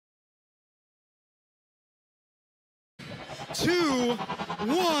2,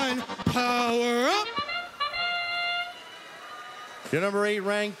 1, power up! The number 8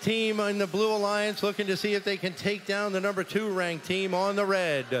 ranked team in the Blue Alliance looking to see if they can take down the number 2 ranked team on the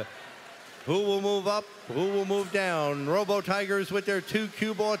red. Who will move up? Who will move down? Robo Tigers with their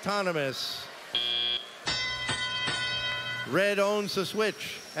 2-cube autonomous. Red owns the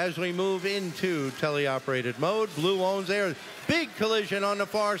switch as we move into teleoperated mode. Blue owns theirs. Big collision on the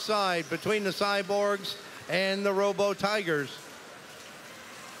far side between the Cyborgs and the Robo Tigers.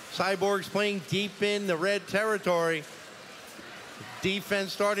 Cyborgs playing deep in the red territory.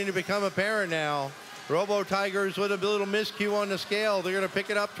 Defense starting to become apparent now. Robo Tigers with a little miscue on the scale. They're going to pick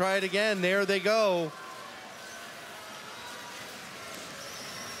it up, try it again. There they go.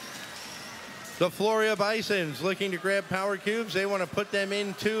 The Floria Bisons looking to grab power cubes. They want to put them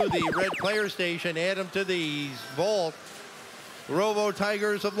into the red player station, add them to the vault. Robo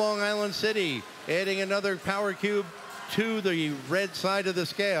Tigers of Long Island City adding another power cube to the red side of the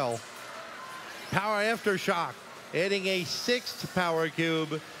scale. Power Aftershock adding a 6th power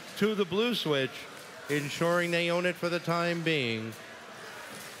cube to the blue switch, ensuring they own it for the time being.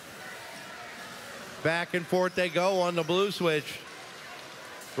 Back and forth they go on the blue switch.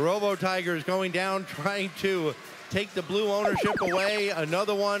 Robo Tigers going down, trying to take the blue ownership away.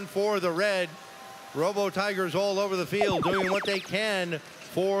 Another one for the red. Robo Tigers all over the field doing what they can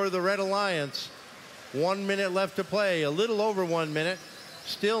for the Red Alliance. 1 minute left to play, a little over 1 minute.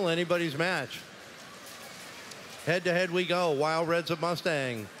 Still anybody's match. Head-to-head we go, Wild Reds of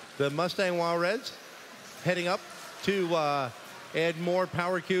Mustang. The Mustang Wild Reds heading up to add more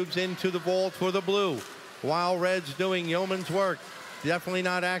power cubes into the vault for the blue. Wild Reds doing yeoman's work. Definitely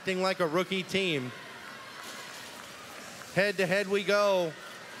not acting like a rookie team. Head-to-head we go.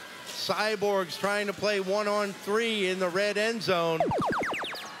 Cyborgs trying to play 1-on-3 in the red end zone.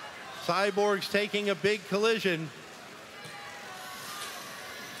 Cyborgs taking a big collision.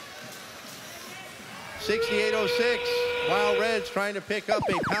 6806, Wild Reds trying to pick up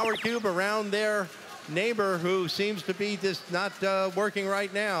a power cube around their neighbor who seems to be just not working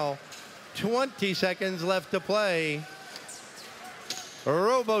right now. 20 seconds left to play.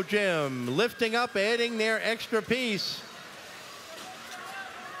 Robo Jim lifting up, adding their extra piece.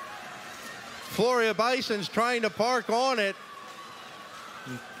 Floria Bison's trying to park on it.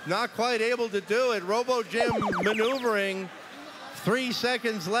 Not quite able to do it. Robo Jim maneuvering. 3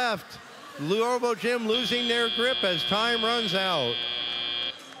 seconds left. Robo Jim losing their grip as time runs out.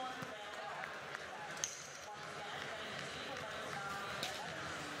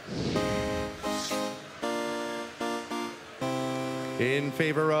 In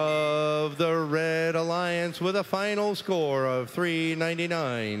favor of the Red Alliance with a final score of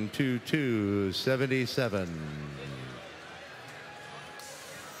 399 to 277.